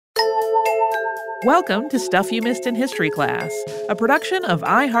Welcome to Stuff You Missed in History Class, a production of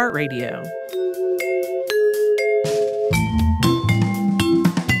iHeartRadio.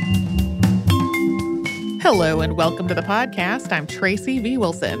 Hello and welcome to the podcast. I'm Tracy V.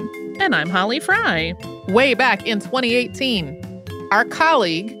 Wilson. And I'm Holly Fry. Way back in 2018, our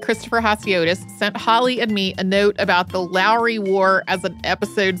colleague, Christopher Hasiotis, sent Holly and me a note about the Lowry War as an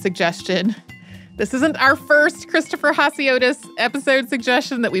episode suggestion. This isn't our first Christopher Hasiotis episode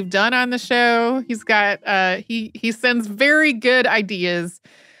suggestion that we've done on the show. He's got, he sends very good ideas,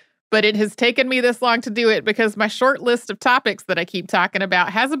 but it has taken me this long to do it because my short list of topics that I keep talking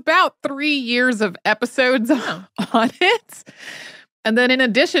about has about 3 years of episodes on it. And then in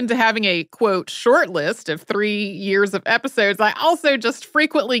addition to having a, quote, short list of 3 years of episodes, I also just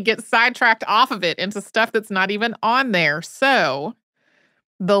frequently get sidetracked off of it into stuff that's not even on there. So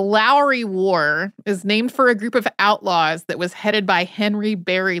the Lowry War is named for a group of outlaws that was headed by Henry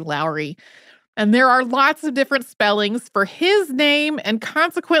Berry Lowry. And there are lots of different spellings for his name and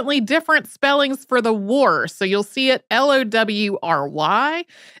consequently different spellings for the war. So you'll see it Lowry, Lowrie, Lowrey,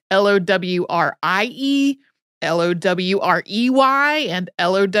 and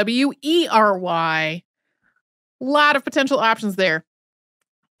Lowery. A lot of potential options there.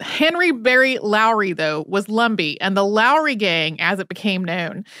 Henry Berry Lowry, though, was Lumbee, and the Lowry Gang, as it became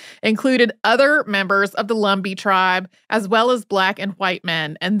known, included other members of the Lumbee tribe, as well as black and white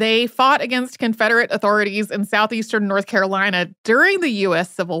men, and they fought against Confederate authorities in southeastern North Carolina during the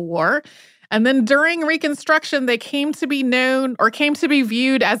U.S. Civil War. And then during Reconstruction, they came to be known or came to be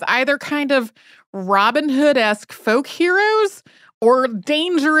viewed as either kind of Robin Hood-esque folk heroes or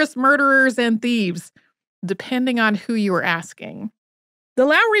dangerous murderers and thieves, depending on who you were asking. The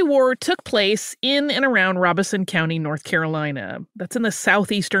Lowry War took place in and around Robeson County, North Carolina. That's in the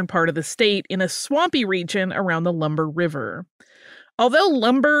southeastern part of the state in a swampy region around the Lumber River. Although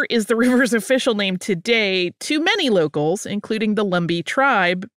Lumber is the river's official name today, to many locals, including the Lumbee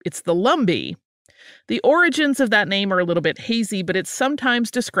tribe, it's the Lumbee. The origins of that name are a little bit hazy, but it's sometimes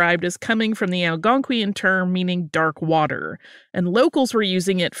described as coming from the Algonquian term meaning dark water, and locals were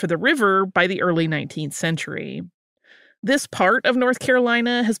using it for the river by the early 19th century. This part of North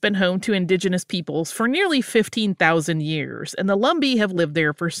Carolina has been home to indigenous peoples for nearly 15,000 years, and the Lumbee have lived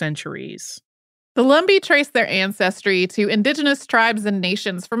there for centuries. The Lumbee trace their ancestry to indigenous tribes and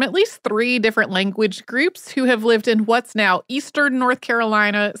nations from at least 3 different language groups who have lived in what's now eastern North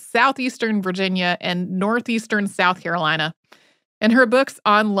Carolina, southeastern Virginia, and northeastern South Carolina. In her books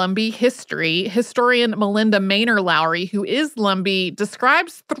on Lumbee history, historian Melinda Maynor Lowry, who is Lumbee,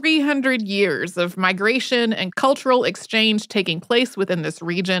 describes 300 years of migration and cultural exchange taking place within this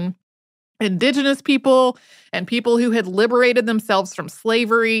region. Indigenous people and people who had liberated themselves from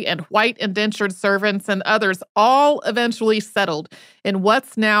slavery and white indentured servants and others all eventually settled in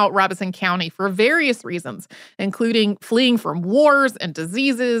what's now Robeson County for various reasons, including fleeing from wars and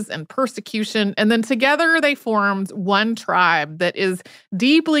diseases and persecution. And then together they formed one tribe that is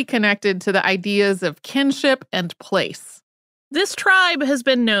deeply connected to the ideas of kinship and place. This tribe has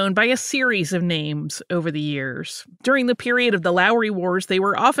been known by a series of names over the years. During the period of the Lowry Wars, they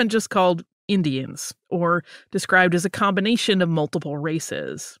were often just called Indians, or described as a combination of multiple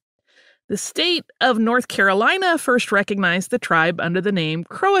races. The state of North Carolina first recognized the tribe under the name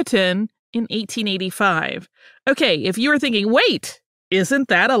Croatan in 1885. Okay, if you were thinking, wait, isn't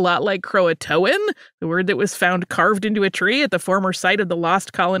that a lot like Croatoan, the word that was found carved into a tree at the former site of the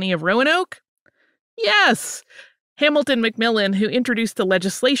lost colony of Roanoke? Yes! Hamilton Macmillan, who introduced the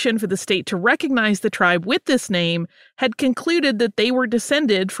legislation for the state to recognize the tribe with this name, had concluded that they were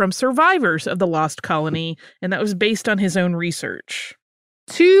descended from survivors of the lost colony, and that was based on his own research.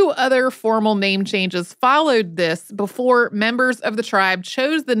 2 other formal name changes followed this before members of the tribe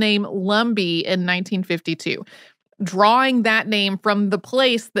chose the name Lumbee in 1952, drawing that name from the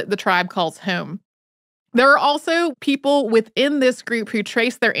place that the tribe calls home. There are also people within this group who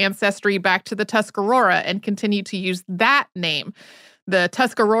trace their ancestry back to the Tuscarora and continue to use that name. The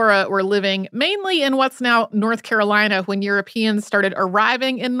Tuscarora were living mainly in what's now North Carolina when Europeans started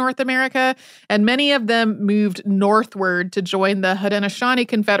arriving in North America, and many of them moved northward to join the Haudenosaunee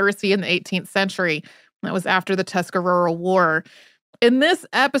Confederacy in the 18th century. That was after the Tuscarora War. In this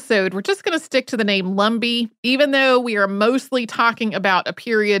episode, we're just going to stick to the name Lumbee, even though we are mostly talking about a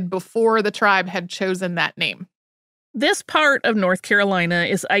period before the tribe had chosen that name. This part of North Carolina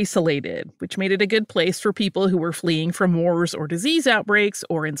is isolated, which made it a good place for people who were fleeing from wars or disease outbreaks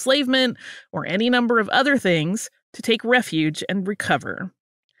or enslavement or any number of other things to take refuge and recover.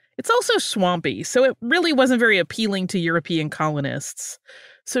 It's also swampy, so it really wasn't very appealing to European colonists.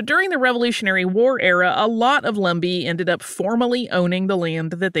 So during the Revolutionary War era, a lot of Lumbee ended up formally owning the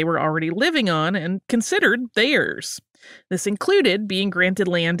land that they were already living on and considered theirs. This included being granted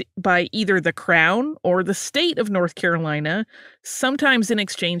land by either the Crown or the state of North Carolina, sometimes in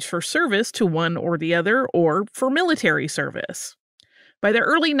exchange for service to one or the other or for military service. By the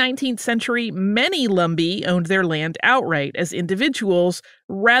early 19th century, many Lumbee owned their land outright as individuals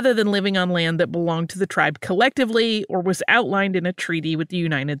rather than living on land that belonged to the tribe collectively or was outlined in a treaty with the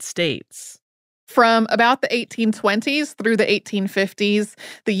United States. From about the 1820s through the 1850s,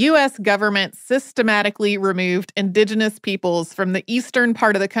 the U.S. government systematically removed indigenous peoples from the eastern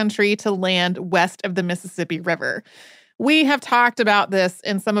part of the country to land west of the Mississippi River. We have talked about this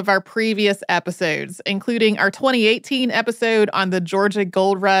in some of our previous episodes, including our 2018 episode on the Georgia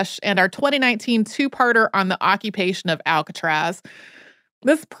Gold Rush and our 2019 two-parter on the occupation of Alcatraz.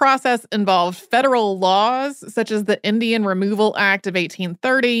 This process involved federal laws, such as the Indian Removal Act of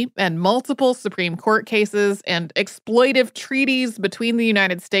 1830, and multiple Supreme Court cases and exploitive treaties between the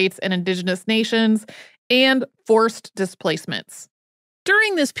United States and indigenous nations, and forced displacements.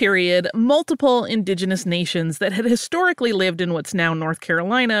 During this period, multiple indigenous nations that had historically lived in what's now North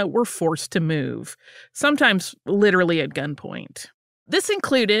Carolina were forced to move, sometimes literally at gunpoint. This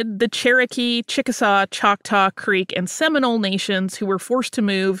included the Cherokee, Chickasaw, Choctaw, Creek, and Seminole nations who were forced to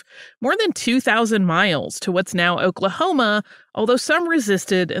move more than 2,000 miles to what's now Oklahoma, although some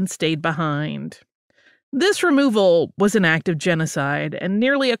resisted and stayed behind. This removal was an act of genocide, and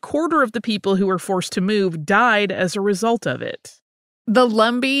nearly a quarter of the people who were forced to move died as a result of it. The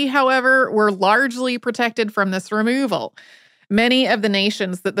Lumbee, however, were largely protected from this removal. Many of the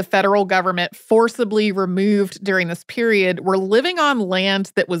nations that the federal government forcibly removed during this period were living on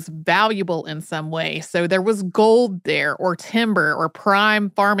land that was valuable in some way. So there was gold there, or timber, or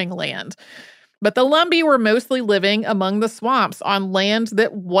prime farming land. But the Lumbee were mostly living among the swamps on land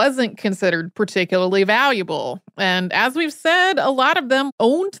that wasn't considered particularly valuable. And as we've said, a lot of them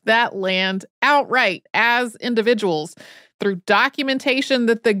owned that land outright as individuals through documentation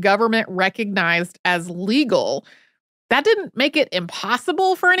that the government recognized as legal. That didn't make it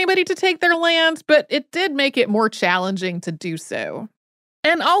impossible for anybody to take their land, but it did make it more challenging to do so.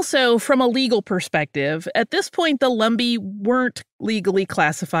 And also, from a legal perspective, at this point, the Lumbee weren't legally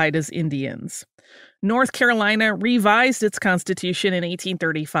classified as Indians. North Carolina revised its constitution in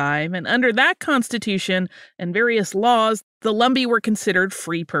 1835, and under that constitution and various laws, the Lumbee were considered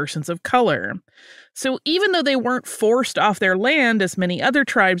free persons of color. So even though they weren't forced off their land as many other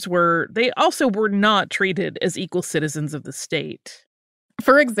tribes were, they also were not treated as equal citizens of the state.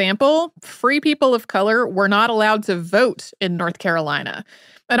 For example, free people of color were not allowed to vote in North Carolina.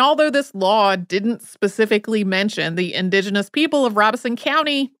 And although this law didn't specifically mention the indigenous people of Robeson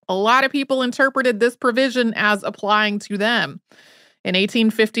County, a lot of people interpreted this provision as applying to them. In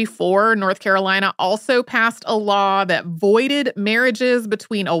 1854, North Carolina also passed a law that voided marriages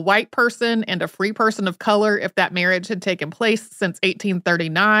between a white person and a free person of color if that marriage had taken place since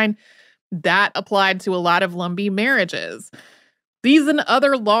 1839. That applied to a lot of Lumbee marriages. These and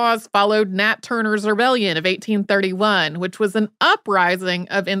other laws followed Nat Turner's Rebellion of 1831, which was an uprising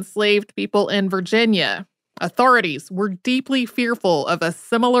of enslaved people in Virginia. Authorities were deeply fearful of a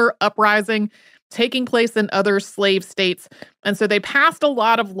similar uprising taking place in other slave states, and so they passed a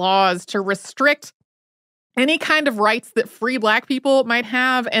lot of laws to restrict any kind of rights that free Black people might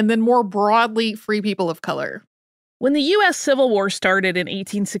have, and then more broadly, free people of color. When the U.S. Civil War started in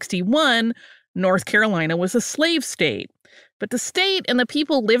 1861, North Carolina was a slave state. But the state and the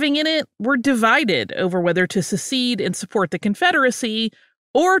people living in it were divided over whether to secede and support the Confederacy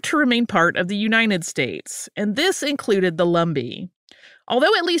or to remain part of the United States, and this included the Lumbee.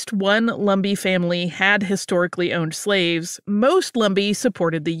 Although at least one Lumbee family had historically owned slaves, most Lumbee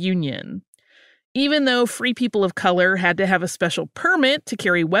supported the Union. Even though free people of color had to have a special permit to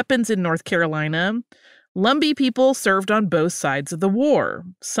carry weapons in North Carolina, Lumbee people served on both sides of the war.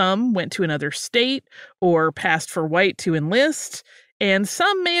 Some went to another state or passed for white to enlist, and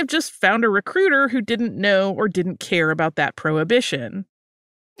some may have just found a recruiter who didn't know or didn't care about that prohibition.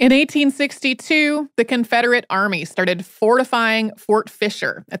 In 1862, the Confederate Army started fortifying Fort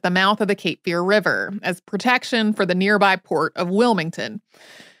Fisher at the mouth of the Cape Fear River as protection for the nearby port of Wilmington.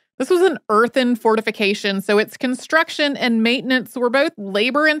 This was an earthen fortification, so its construction and maintenance were both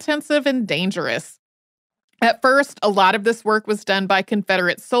labor-intensive and dangerous. At first, a lot of this work was done by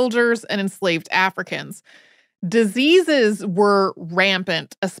Confederate soldiers and enslaved Africans. Diseases were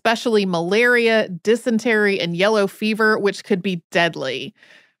rampant, especially malaria, dysentery, and yellow fever, which could be deadly.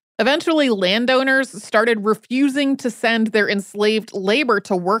 Eventually, landowners started refusing to send their enslaved labor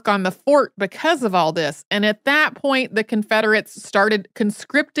to work on the fort because of all this. And at that point, the Confederates started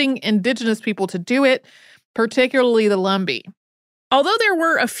conscripting indigenous people to do it, particularly the Lumbee. Although there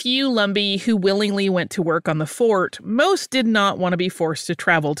were a few Lumbee who willingly went to work on the fort, most did not want to be forced to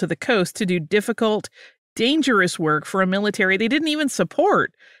travel to the coast to do difficult, dangerous work for a military they didn't even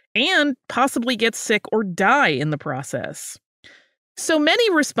support, and possibly get sick or die in the process. So many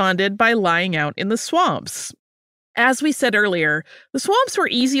responded by lying out in the swamps. As we said earlier, the swamps were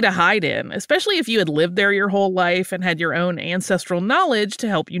easy to hide in, especially if you had lived there your whole life and had your own ancestral knowledge to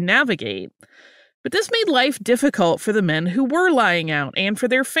help you navigate. But this made life difficult for the men who were lying out and for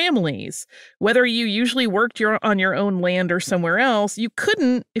their families. Whether you usually worked on your own land or somewhere else, you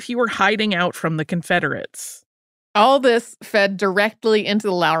couldn't if you were hiding out from the Confederates. All this fed directly into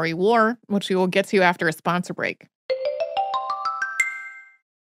the Lowry War, which we will get to after a sponsor break.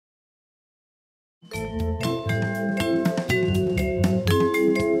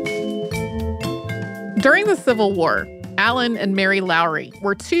 During the Civil War, Allen and Mary Lowry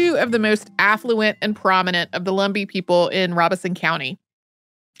were two of the most affluent and prominent of the Lumbee people in Robeson County.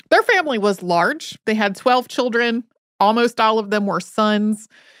 Their family was large. They had 12 children. Almost all of them were sons.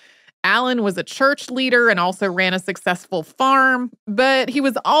 Allen was a church leader and also ran a successful farm, but he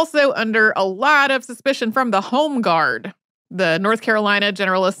was also under a lot of suspicion from the Home Guard. The North Carolina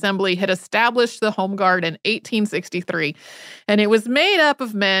General Assembly had established the Home Guard in 1863, and it was made up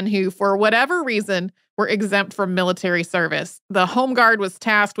of men who, for whatever reason, were exempt from military service. The Home Guard was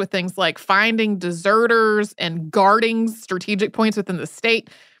tasked with things like finding deserters and guarding strategic points within the state,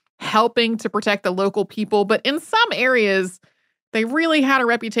 helping to protect the local people. But in some areas, they really had a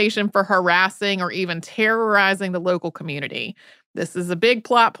reputation for harassing or even terrorizing the local community. This is a big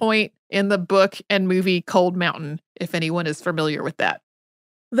plot point in the book and movie Cold Mountain, if anyone is familiar with that.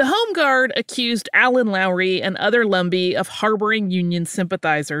 The Home Guard accused Allen Lowry and other Lumbee of harboring Union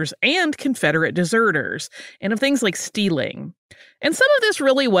sympathizers and Confederate deserters, and of things like stealing. And some of this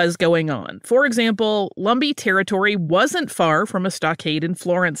really was going on. For example, Lumbee territory wasn't far from a stockade in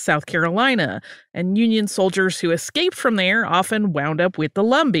Florence, South Carolina, and Union soldiers who escaped from there often wound up with the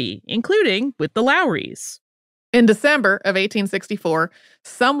Lumbee, including with the Lowrys. In December of 1864,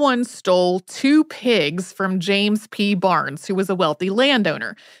 someone stole 2 pigs from James P. Barnes, who was a wealthy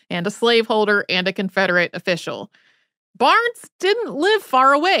landowner and a slaveholder and a Confederate official. Barnes didn't live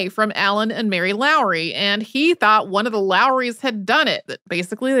far away from Allen and Mary Lowry, and he thought one of the Lowrys had done it, that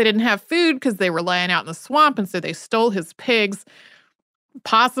basically they didn't have food because they were lying out in the swamp, and so they stole his pigs.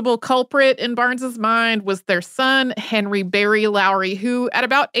 Possible culprit in Barnes's mind was their son, Henry Berry Lowry, who at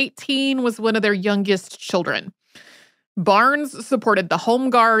about 18 was one of their youngest children. Barnes supported the Home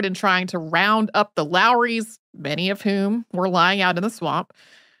Guard in trying to round up the Lowrys, many of whom were lying out in the swamp.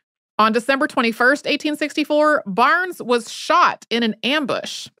 On December 21st, 1864, Barnes was shot in an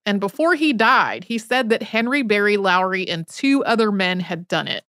ambush, and before he died, he said that Henry Berry Lowry and 2 other men had done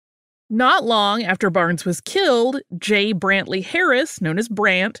it. Not long after Barnes was killed, J. Brantley Harris, known as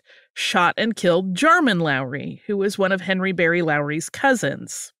Brant, shot and killed Jarman Lowry, who was one of Henry Berry Lowry's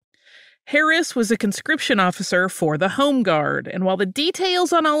cousins. Harris was a conscription officer for the Home Guard, and while the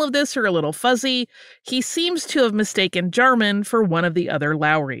details on all of this are a little fuzzy, he seems to have mistaken Jarman for one of the other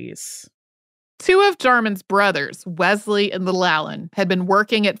Lowrys. 2 of Jarman's brothers, Wesley and Little Allen, had been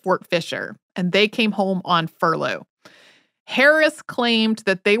working at Fort Fisher, and they came home on furlough. Harris claimed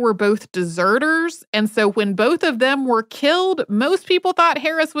that they were both deserters, and so when both of them were killed, most people thought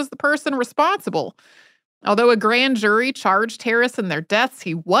Harris was the person responsible. Although a grand jury charged Harris in their deaths,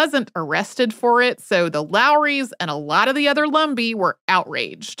 he wasn't arrested for it, so the Lowrys and a lot of the other Lumbee were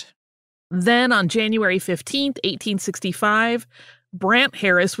outraged. Then on January 15th, 1865, Brant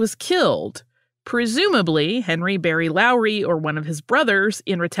Harris was killed. Presumably, Henry Berry Lowry or one of his brothers,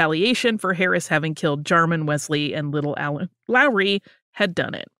 in retaliation for Harris having killed Jarman, Wesley, and Little Allen Lowry, had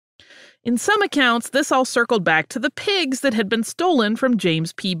done it. In some accounts, this all circled back to the pigs that had been stolen from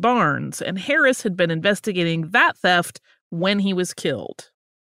James P. Barnes, and Harris had been investigating that theft when he was killed.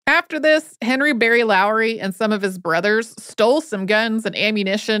 After this, Henry Berry Lowry and some of his brothers stole some guns and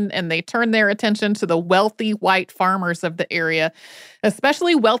ammunition, and they turned their attention to the wealthy white farmers of the area,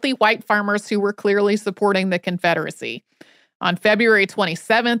 especially wealthy white farmers who were clearly supporting the Confederacy. On February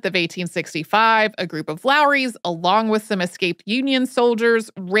 27th of 1865, a group of Lowrys, along with some escaped Union soldiers,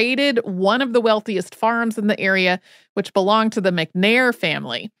 raided one of the wealthiest farms in the area, which belonged to the McNair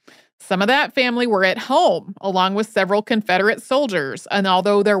family. Some of that family were at home, along with several Confederate soldiers, and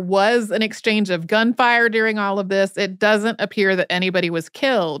although there was an exchange of gunfire during all of this, it doesn't appear that anybody was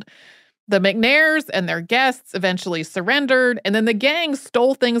killed. The McNairs and their guests eventually surrendered, and then the gang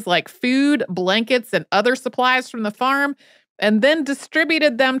stole things like food, blankets, and other supplies from the farm, and then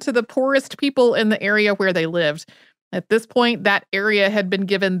distributed them to the poorest people in the area where they lived. At this point, that area had been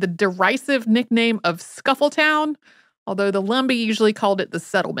given the derisive nickname of Scuffletown, although the Lumbee usually called it the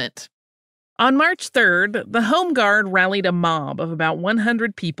settlement. On March 3rd, the Home Guard rallied a mob of about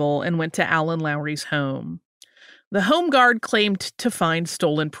 100 people and went to Alan Lowry's home. The Home Guard claimed to find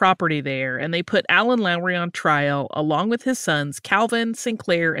stolen property there, and they put Alan Lowry on trial along with his sons Calvin,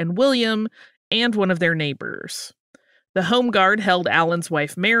 Sinclair, and William, and one of their neighbors. The Home Guard held Alan's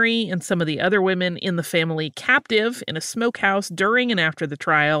wife Mary and some of the other women in the family captive in a smokehouse during and after the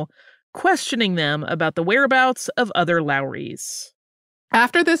trial, questioning them about the whereabouts of other Lowrys.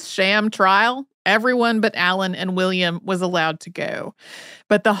 After this sham trial, everyone but Alan and William was allowed to go.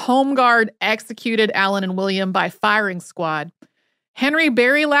 But the Home Guard executed Alan and William by firing squad. Henry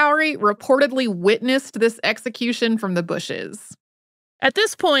Berry Lowry reportedly witnessed this execution from the bushes. At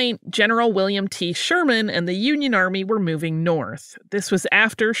this point, General William T. Sherman and the Union Army were moving north. This was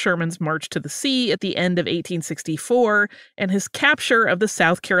after Sherman's march to the sea at the end of 1864 and his capture of the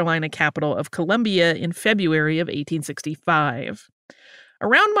South Carolina capital of Columbia in February of 1865.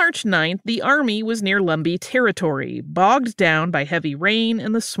 Around March 9th, the Army was near Lumbee territory, bogged down by heavy rain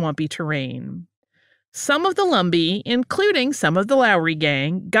and the swampy terrain. Some of the Lumbee, including some of the Lowry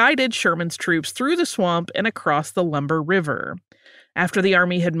Gang, guided Sherman's troops through the swamp and across the Lumber River. After the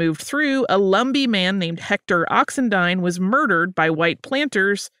Army had moved through, a Lumbee man named Hector Oxendine was murdered by white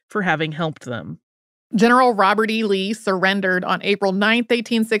planters for having helped them. General Robert E. Lee surrendered on April 9th,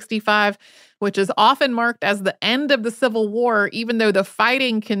 1865, which is often marked as the end of the Civil War, even though the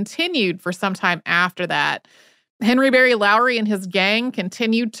fighting continued for some time after that. Henry Berry Lowry and his gang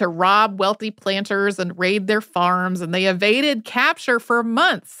continued to rob wealthy planters and raid their farms, and they evaded capture for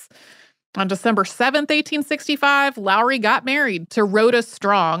months. On December 7th, 1865, Lowry got married to Rhoda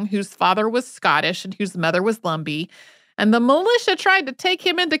Strong, whose father was Scottish and whose mother was Lumbee, and the militia tried to take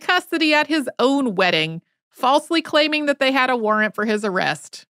him into custody at his own wedding, falsely claiming that they had a warrant for his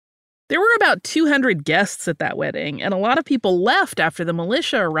arrest. There were about 200 guests at that wedding, and a lot of people left after the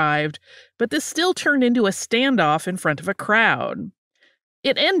militia arrived, but this still turned into a standoff in front of a crowd.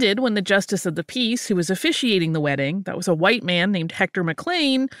 It ended when the Justice of the Peace, who was officiating the wedding, that was a white man named Hector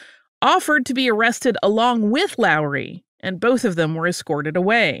McLean, offered to be arrested along with Lowry, and both of them were escorted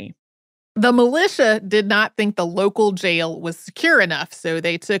away. The militia did not think the local jail was secure enough, so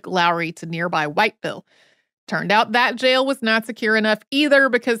they took Lowry to nearby Whiteville. Turned out that jail was not secure enough either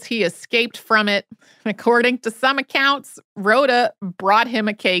because he escaped from it. According to some accounts, Rhoda brought him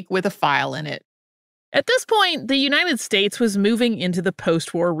a cake with a file in it. At this point, the United States was moving into the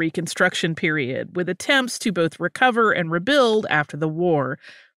post-war Reconstruction period, with attempts to both recover and rebuild after the war,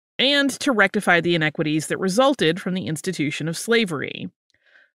 and to rectify the inequities that resulted from the institution of slavery.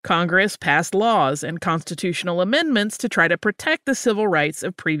 Congress passed laws and constitutional amendments to try to protect the civil rights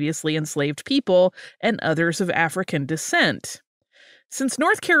of previously enslaved people and others of African descent. Since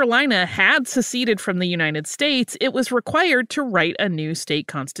North Carolina had seceded from the United States, it was required to write a new state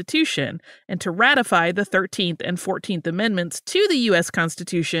constitution and to ratify the 13th and 14th Amendments to the U.S.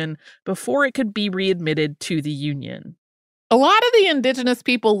 Constitution before it could be readmitted to the Union. A lot of the indigenous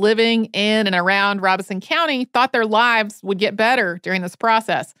people living in and around Robeson County thought their lives would get better during this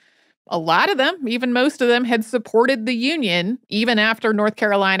process. A lot of them, even most of them, had supported the Union even after North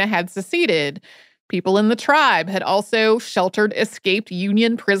Carolina had seceded. People in the tribe had also sheltered escaped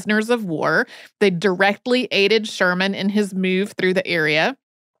Union prisoners of war. They directly aided Sherman in his move through the area.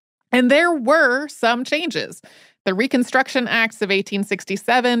 And there were some changes. The Reconstruction Acts of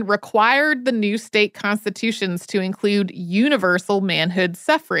 1867 required the new state constitutions to include universal manhood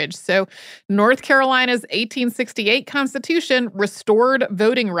suffrage. So North Carolina's 1868 Constitution restored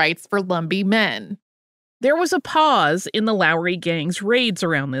voting rights for Lumbee men. There was a pause in the Lowry Gang's raids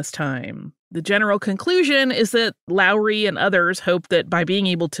around this time. The general conclusion is that Lowry and others hoped that by being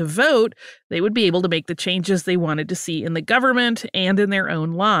able to vote, they would be able to make the changes they wanted to see in the government and in their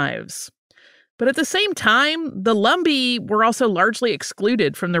own lives. But at the same time, the Lumbee were also largely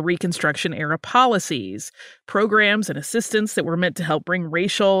excluded from the Reconstruction-era policies, programs and assistance that were meant to help bring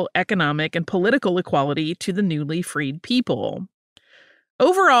racial, economic, and political equality to the newly freed people.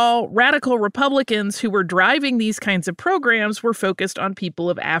 Overall, radical Republicans who were driving these kinds of programs were focused on people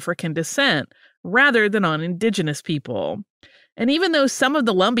of African descent, rather than on indigenous people. And even though some of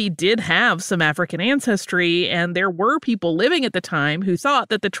the Lumbee did have some African ancestry, and there were people living at the time who thought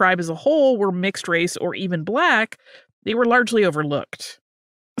that the tribe as a whole were mixed race or even black, they were largely overlooked.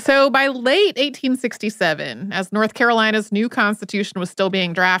 So by late 1867, as North Carolina's new constitution was still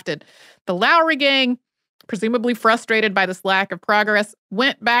being drafted, the Lowry Gang, presumably frustrated by this lack of progress,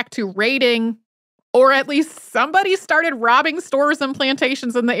 went back to raiding, or at least somebody started robbing stores and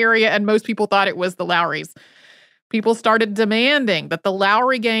plantations in the area, and most people thought it was the Lowrys. People started demanding that the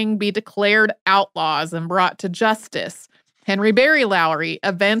Lowry Gang be declared outlaws and brought to justice. Henry Berry Lowry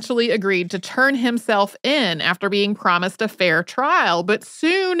eventually agreed to turn himself in after being promised a fair trial, but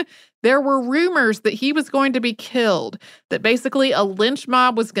soon there were rumors that he was going to be killed, that basically a lynch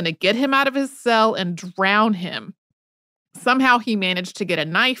mob was going to get him out of his cell and drown him. Somehow he managed to get a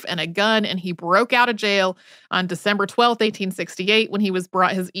knife and a gun, and he broke out of jail on December 12th, 1868, when he was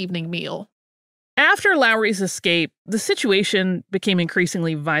brought his evening meal. After Lowry's escape, the situation became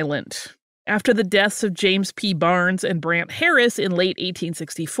increasingly violent. After the deaths of James P. Barnes and Brant Harris in late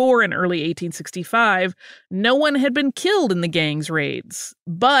 1864 and early 1865, no one had been killed in the gang's raids.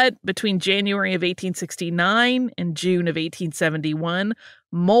 But between January of 1869 and June of 1871,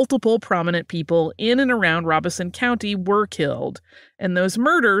 multiple prominent people in and around Robeson County were killed, and those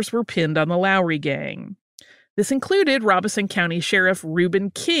murders were pinned on the Lowry Gang. This included Robeson County Sheriff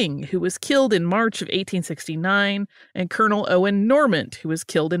Reuben King, who was killed in March of 1869, and Colonel Owen Normant, who was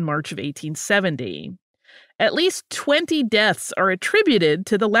killed in March of 1870. At least 20 deaths are attributed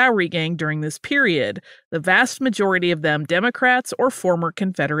to the Lowry Gang during this period, the vast majority of them Democrats or former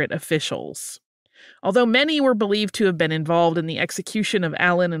Confederate officials. Although many were believed to have been involved in the execution of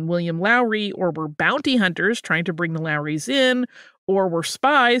Allen and William Lowry, or were bounty hunters trying to bring the Lowrys in, or were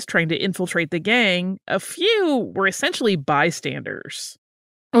spies trying to infiltrate the gang, a few were essentially bystanders.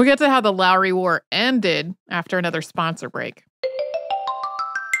 We'll get to how the Lowry War ended after another sponsor break.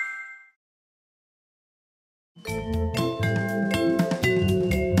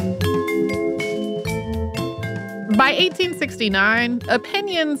 By 1869,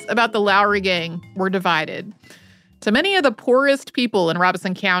 opinions about the Lowry Gang were divided. To many of the poorest people in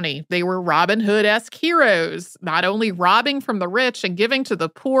Robeson County, they were Robin Hood-esque heroes, not only robbing from the rich and giving to the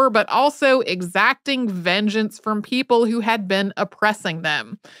poor, but also exacting vengeance from people who had been oppressing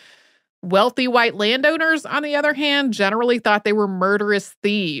them. Wealthy white landowners, on the other hand, generally thought they were murderous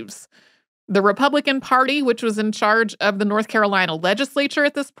thieves. The Republican Party, which was in charge of the North Carolina legislature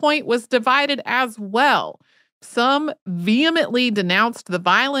at this point, was divided as well. Some vehemently denounced the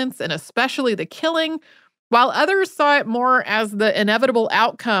violence and especially the killing, while others saw it more as the inevitable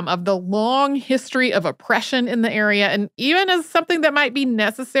outcome of the long history of oppression in the area, and even as something that might be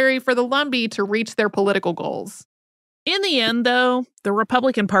necessary for the Lumbee to reach their political goals. In the end, though, the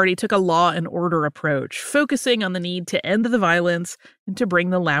Republican Party took a law and order approach, focusing on the need to end the violence and to bring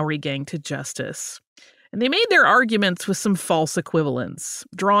the Lowry Gang to justice. And they made their arguments with some false equivalents,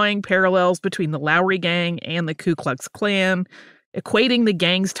 drawing parallels between the Lowry Gang and the Ku Klux Klan, equating the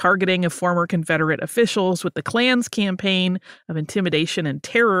gang's targeting of former Confederate officials with the Klan's campaign of intimidation and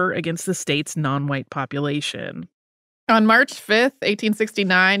terror against the state's non-white population. On March 5th,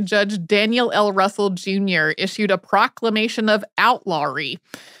 1869, Judge Daniel L. Russell Jr. issued a proclamation of outlawry.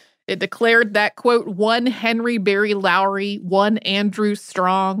 It declared that, quote, one Henry Berry Lowry, one Andrew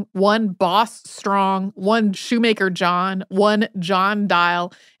Strong, one Boss Strong, one Shoemaker John, one John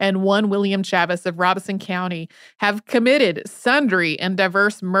Dial, and one William Chavis of Robeson County have committed sundry and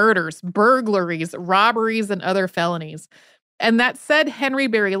diverse murders, burglaries, robberies, and other felonies. And that said Henry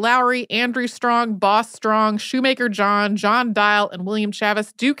Berry Lowry, Andrew Strong, Boss Strong, Shoemaker John, John Dial, and William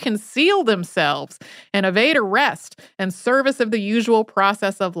Chavis do conceal themselves and evade arrest and service of the usual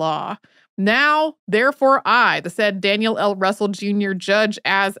process of law. Now, therefore, I, the said Daniel L. Russell Jr., judge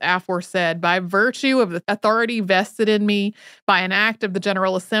as aforesaid, by virtue of the authority vested in me by an act of the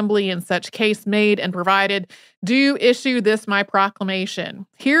General Assembly in such case made and provided, do issue this my proclamation,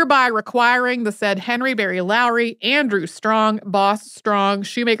 hereby requiring the said Henry Berry Lowry, Andrew Strong, Boss Strong,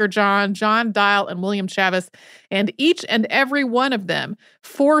 Shoemaker John, John Dial, and William Chavis, and each and every one of them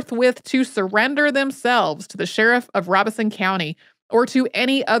forthwith to surrender themselves to the Sheriff of Robeson County, or to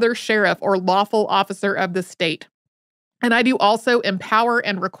any other sheriff or lawful officer of the state. And I do also empower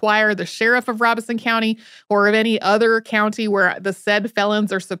and require the sheriff of Robeson County or of any other county where the said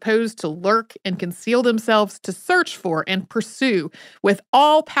felons are supposed to lurk and conceal themselves to search for and pursue with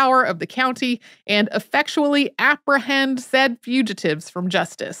all power of the county and effectually apprehend said fugitives from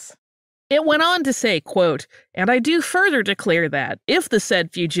justice. It went on to say, quote, and I do further declare that if the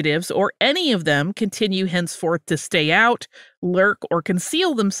said fugitives or any of them continue henceforth to stay out, lurk, or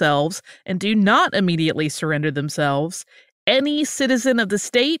conceal themselves and do not immediately surrender themselves, any citizen of the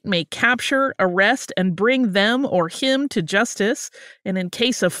state may capture, arrest, and bring them or him to justice, and in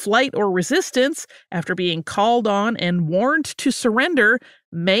case of flight or resistance, after being called on and warned to surrender,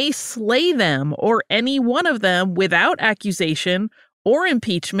 may slay them or any one of them without accusation or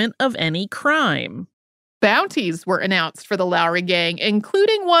impeachment of any crime. Bounties were announced for the Lowry Gang,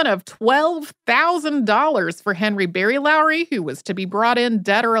 including one of $12,000 for Henry Berry Lowry, who was to be brought in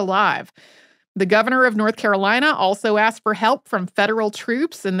dead or alive. The governor of North Carolina also asked for help from federal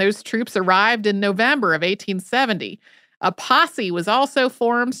troops, and those troops arrived in November of 1870. A posse was also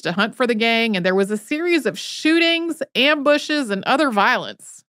formed to hunt for the gang, and there was a series of shootings, ambushes, and other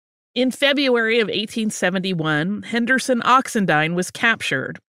violence. In February of 1871, Henderson Oxendine was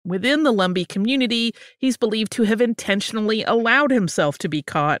captured. Within the Lumbee community, he's believed to have intentionally allowed himself to be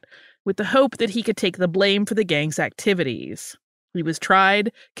caught, with the hope that he could take the blame for the gang's activities. He was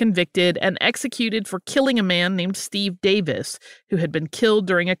tried, convicted, and executed for killing a man named Steve Davis, who had been killed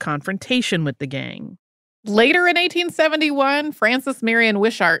during a confrontation with the gang. Later in 1871, Francis Marion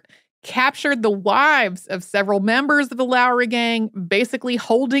Wishart captured the wives of several members of the Lowry Gang, basically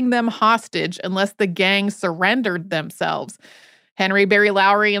holding them hostage unless the gang surrendered themselves. Henry Berry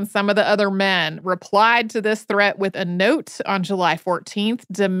Lowry and some of the other men replied to this threat with a note on July 14th,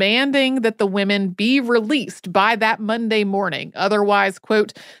 demanding that the women be released by that Monday morning. Otherwise,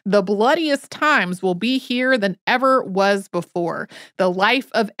 quote, "the bloodiest times will be here than ever was before. The life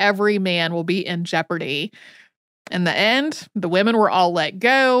of every man will be in jeopardy." In the end, the women were all let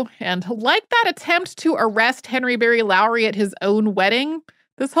go, and like that attempt to arrest Henry Berry Lowry at his own wedding,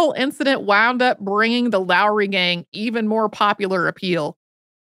 this whole incident wound up bringing the Lowry Gang even more popular appeal.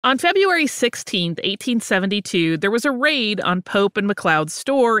 On February 16, 1872, there was a raid on Pope and McLeod's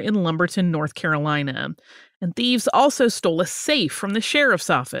store in Lumberton, North Carolina, and thieves also stole a safe from the sheriff's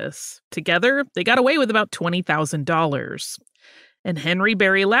office. Together, they got away with about $20,000. And Henry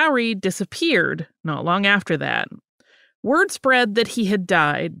Berry Lowry disappeared not long after that. Word spread that he had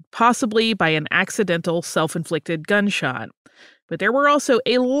died, possibly by an accidental self-inflicted gunshot. But there were also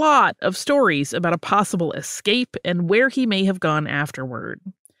a lot of stories about a possible escape and where he may have gone afterward.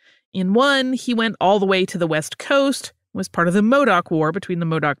 In one, he went all the way to the West Coast, was part of the Modoc War between the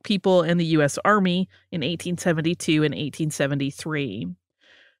Modoc people and the U.S. Army in 1872 and 1873.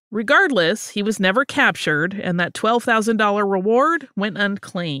 Regardless, he was never captured, and that $12,000 reward went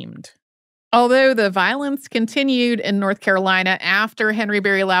unclaimed. Although the violence continued in North Carolina after Henry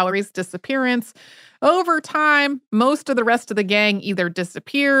Berry Lowry's disappearance, over time, most of the rest of the gang either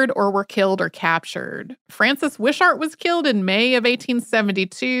disappeared or were killed or captured. Francis Wishart was killed in May of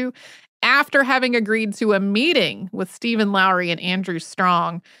 1872 after having agreed to a meeting with Stephen Lowry and Andrew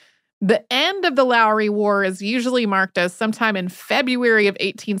Strong. The end of the Lowry War is usually marked as sometime in February of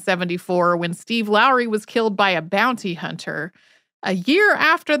 1874 when Steve Lowry was killed by a bounty hunter. A year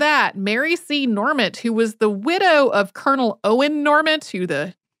after that, Mary C. Normant, who was the widow of Colonel Owen Normant, who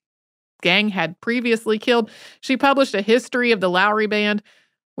the gang had previously killed, she published a history of the Lowry Band,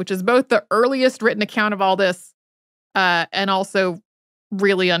 which is both the earliest written account of all this and also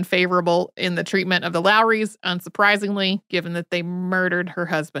really unfavorable in the treatment of the Lowrys, unsurprisingly, given that they murdered her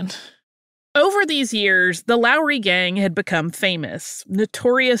husband. Over these years, the Lowry Gang had become famous.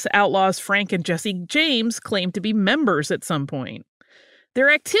 Notorious outlaws Frank and Jesse James claimed to be members at some point. Their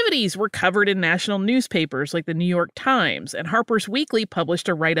activities were covered in national newspapers like the New York Times, and Harper's Weekly published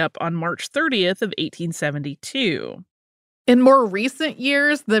a write-up on March 30th of 1872. In more recent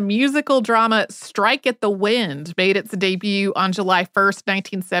years, the musical drama Strike at the Wind made its debut on July 1st,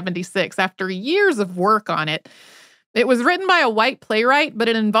 1976, after years of work on it. It was written by a white playwright, but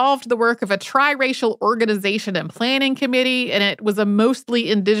it involved the work of a triracial organization and planning committee, and it was a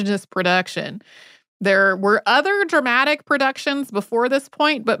mostly indigenous production. There were other dramatic productions before this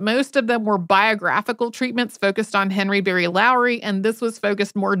point, but most of them were biographical treatments focused on Henry Berry Lowry, and this was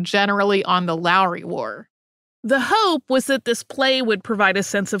focused more generally on the Lowry War. The hope was that this play would provide a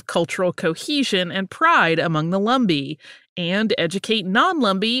sense of cultural cohesion and pride among the Lumbee, and educate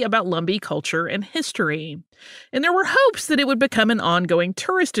non-Lumbee about Lumbee culture and history. And there were hopes that it would become an ongoing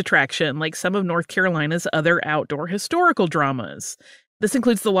tourist attraction like some of North Carolina's other outdoor historical dramas. This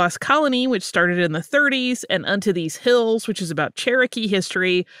includes The Lost Colony, which started in the 30s, and Unto These Hills, which is about Cherokee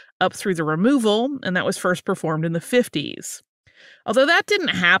history, up through the removal, and that was first performed in the 50s. Although that didn't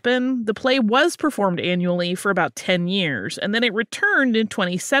happen, the play was performed annually for about 10 years, and then it returned in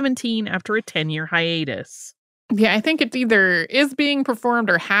 2017 after a 10-year hiatus. Yeah, I think it either is being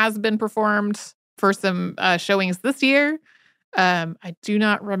performed or has been performed for some showings this year. I do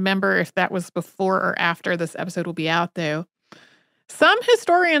not remember if that was before or after this episode will be out, though. Some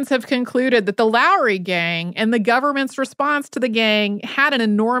historians have concluded that the Lowry Gang and the government's response to the gang had an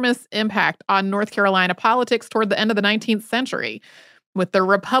enormous impact on North Carolina politics toward the end of the 19th century, with the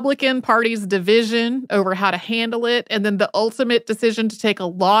Republican Party's division over how to handle it, and then the ultimate decision to take a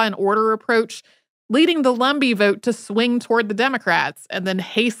law and order approach, leading the Lumbee vote to swing toward the Democrats, and then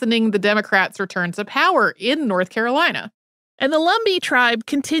hastening the Democrats' return to power in North Carolina. And the Lumbee tribe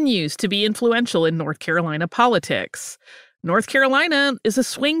continues to be influential in North Carolina politics. North Carolina is a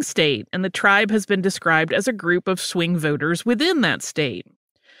swing state, and the tribe has been described as a group of swing voters within that state.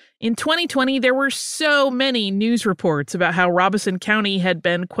 In 2020, there were so many news reports about how Robeson County had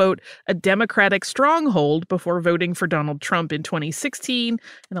been, quote, a Democratic stronghold before voting for Donald Trump in 2016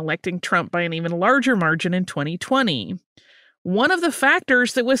 and electing Trump by an even larger margin in 2020. One of the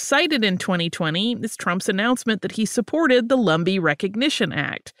factors that was cited in 2020 is Trump's announcement that he supported the Lumbee Recognition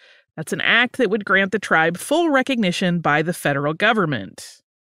Act. That's an act that would grant the tribe full recognition by the federal government.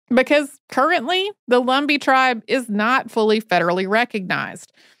 Because currently, the Lumbee tribe is not fully federally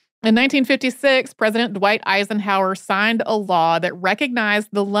recognized. In 1956, President Dwight Eisenhower signed a law that recognized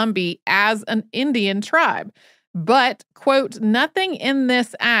the Lumbee as an Indian tribe. But, quote, nothing in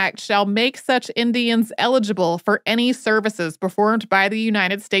this act shall make such Indians eligible for any services performed by the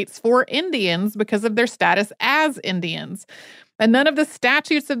United States for Indians because of their status as Indians. And none of the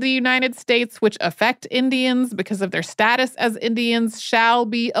statutes of the United States which affect Indians because of their status as Indians shall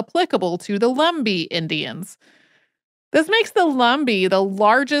be applicable to the Lumbee Indians. This makes the Lumbee the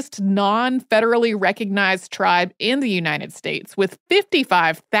largest non-federally recognized tribe in the United States, with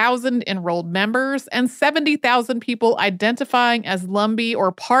 55,000 enrolled members and 70,000 people identifying as Lumbee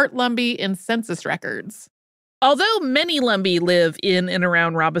or part Lumbee in census records. Although many Lumbee live in and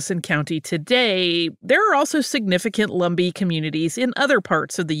around Robeson County today, there are also significant Lumbee communities in other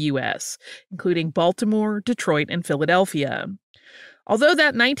parts of the U.S., including Baltimore, Detroit, and Philadelphia. Although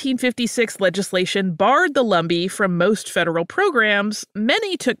that 1956 legislation barred the Lumbee from most federal programs,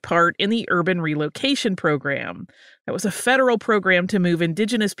 many took part in the Urban Relocation Program. That was a federal program to move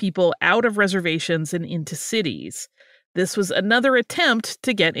indigenous people out of reservations and into cities. This was another attempt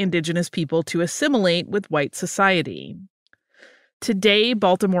to get indigenous people to assimilate with white society. Today,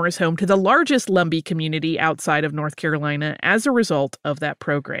 Baltimore is home to the largest Lumbee community outside of North Carolina as a result of that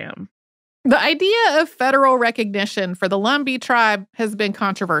program. The idea of federal recognition for the Lumbee tribe has been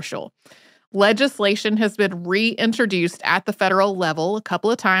controversial. Legislation has been reintroduced at the federal level a couple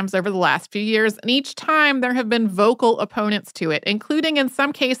of times over the last few years, and each time there have been vocal opponents to it, including in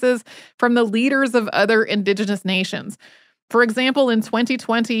some cases from the leaders of other indigenous nations. For example, in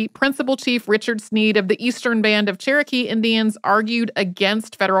 2020, Principal Chief Richard Sneed of the Eastern Band of Cherokee Indians argued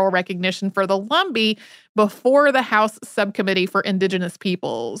against federal recognition for the Lumbee before the House Subcommittee for Indigenous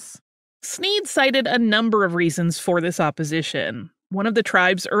Peoples. Sneed cited a number of reasons for this opposition. One of the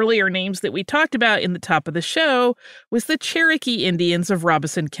tribe's earlier names that we talked about in the top of the show was the Cherokee Indians of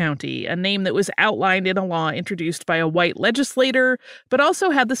Robeson County, a name that was outlined in a law introduced by a white legislator, but also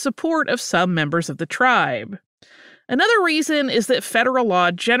had the support of some members of the tribe. Another reason is that federal law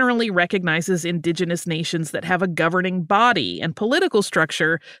generally recognizes indigenous nations that have a governing body and political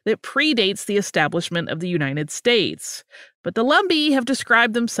structure that predates the establishment of the United States. But the Lumbee have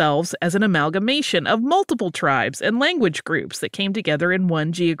described themselves as an amalgamation of multiple tribes and language groups that came together in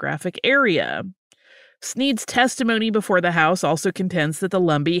one geographic area. Sneed's testimony before the House also contends that the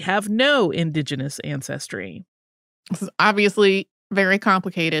Lumbee have no indigenous ancestry. This is obviously very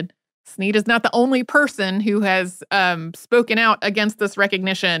complicated. Sneed is not the only person who has spoken out against this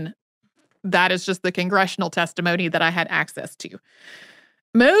recognition. That is just the congressional testimony that I had access to.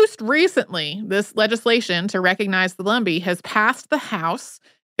 Most recently, this legislation to recognize the Lumbee has passed the House.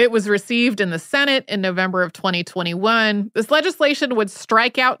 It was received in the Senate in November of 2021. This legislation would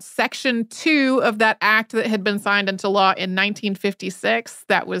strike out Section 2 of that act that had been signed into law in 1956.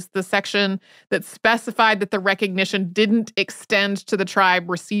 That was the section that specified that the recognition didn't extend to the tribe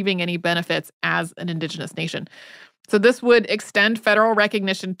receiving any benefits as an indigenous nation. So this would extend federal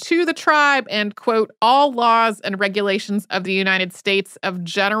recognition to the tribe and, quote, all laws and regulations of the United States of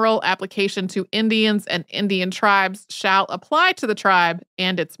general application to Indians and Indian tribes shall apply to the tribe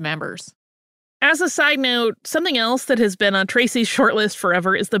and its members. As a side note, something else that has been on Tracy's shortlist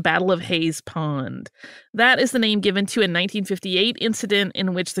forever is the Battle of Hayes Pond. That is the name given to a 1958 incident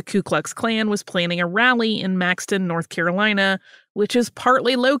in which the Ku Klux Klan was planning a rally in Maxton, North Carolina, which is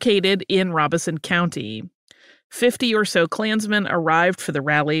partly located in Robeson County. 50 or so Klansmen arrived for the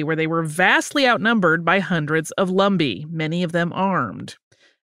rally, where they were vastly outnumbered by hundreds of Lumbee, many of them armed.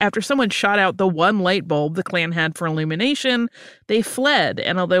 After someone shot out the one light bulb the Klan had for illumination, they fled,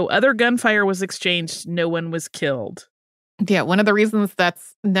 and although other gunfire was exchanged, no one was killed. Yeah, one of the reasons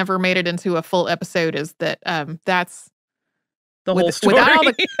that's never made it into a full episode is that that's The whole story.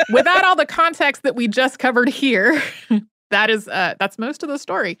 Without all the context that we just covered here. That's most of the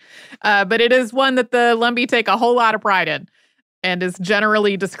story. But it is one that the Lumbee take a whole lot of pride in and is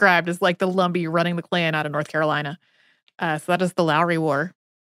generally described as like the Lumbee running the Klan out of North Carolina. So that is the Lowry War.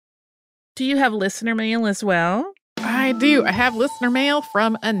 Do you have listener mail as well? I do. I have listener mail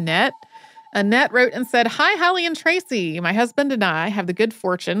from Annette. Annette wrote and said, "Hi, Holly and Tracy. My husband and I have the good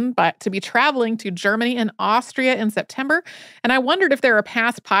fortune to be traveling to Germany and Austria in September, and I wondered if there are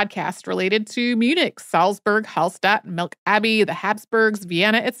past podcasts related to Munich, Salzburg, Hallstatt, Milk Abbey, the Habsburgs,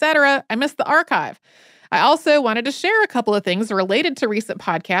 Vienna, etc. I missed the archive. I also wanted to share a couple of things related to recent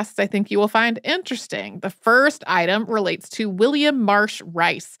podcasts I think you will find interesting. The first item relates to William Marsh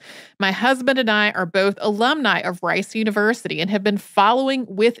Rice. My husband and I are both alumni of Rice University and have been following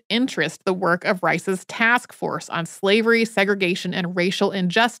with interest the work of Rice's task force on slavery, segregation, and racial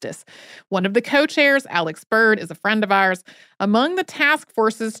injustice. One of the co-chairs, Alex Bird, is a friend of ours. Among the task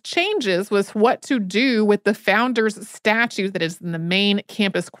force's changes was what to do with the founder's statue that is in the main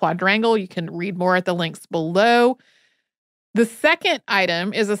campus quadrangle. You can read more at the links below. The second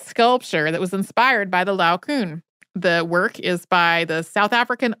item is a sculpture that was inspired by the Laocoon. The work is by the South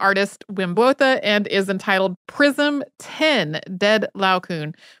African artist Wim Botha and is entitled Prism 10, Dead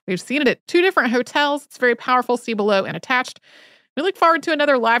Laocoon. We've seen it at 2 different hotels. It's very powerful. See below and attached. We look forward to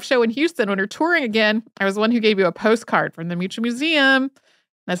another live show in Houston when we're touring again. I was the one who gave you a postcard from the Mutual Museum.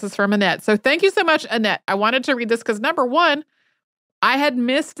 This is from Annette. So thank you so much, Annette. I wanted to read this because, number one, I had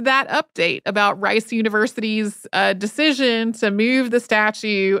missed that update about Rice University's decision to move the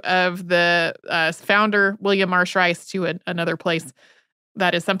statue of the founder, William Marsh Rice, to another place.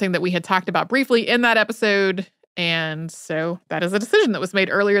 That is something that we had talked about briefly in that episode. And so that is a decision that was made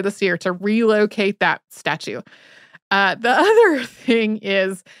earlier this year to relocate that statue. The other thing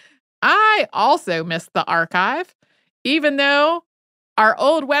is I also missed the archive, even though our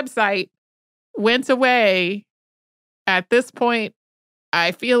old website went away at this point.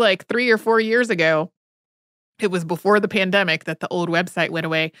 I feel like 3 or 4 years ago, it was before the pandemic that the old website went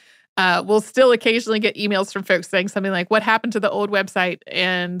away. We'll still occasionally get emails from folks saying something like, "What happened to the old website?"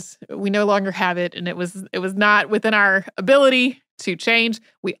 And we no longer have it. And it was not within our ability to change.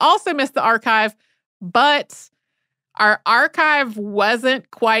 We also missed the archive, but our archive wasn't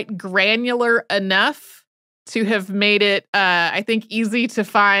quite granular enough to have made it, I think, easy to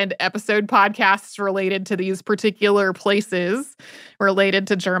find episode podcasts related to these particular places, related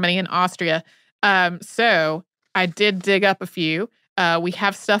to Germany and Austria. So I did dig up a few. We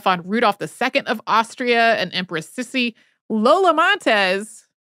have stuff on Rudolph II of Austria and Empress Sissi. Lola Montez,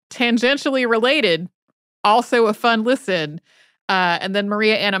 tangentially related, also a fun listen. And then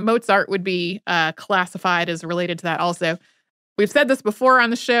Maria Anna Mozart would be classified as related to that also. We've said this before on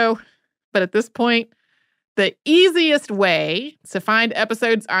the show, but at this point, the easiest way to find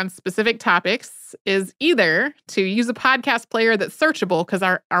episodes on specific topics is either to use a podcast player that's searchable, because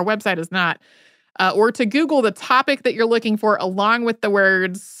our website is not, or to Google the topic that you're looking for along with the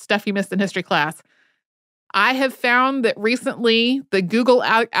words "stuff you missed in history class." I have found that recently the Google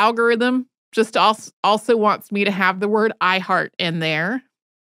algorithm just also wants me to have the word iHeart in there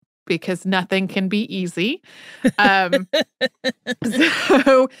because nothing can be easy.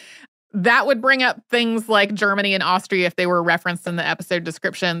 So that would bring up things like Germany and Austria if they were referenced in the episode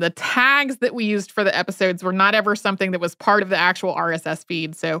description. The tags that we used for the episodes were not ever something that was part of the actual RSS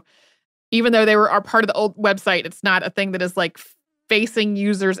feed. So even though they are part of the old website, it's not a thing that is like facing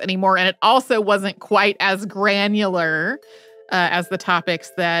users anymore. And it also wasn't quite as granular as the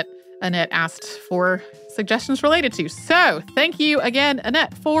topics that Annette asked for suggestions related to. So thank you again,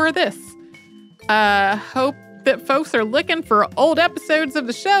 Annette, for this. Hope that folks are looking for old episodes of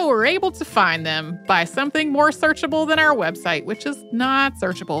the show are able to find them by something more searchable than our website, which is not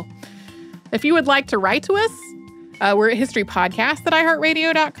searchable. If you would like to write to us, we're at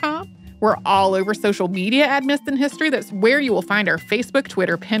historypodcast@iheartradio.com. We're all over social media at Missed in History. That's where you will find our Facebook,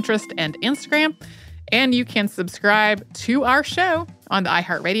 Twitter, Pinterest, and Instagram. And you can subscribe to our show on the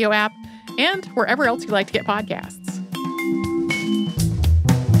iHeartRadio app and wherever else you like to get podcasts.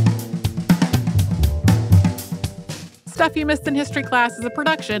 Stuff You Missed in History Class is a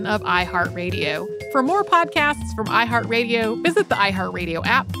production of iHeartRadio. For more podcasts from iHeartRadio, visit the iHeartRadio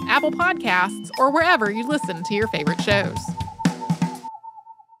app, Apple Podcasts, or wherever you listen to your favorite shows.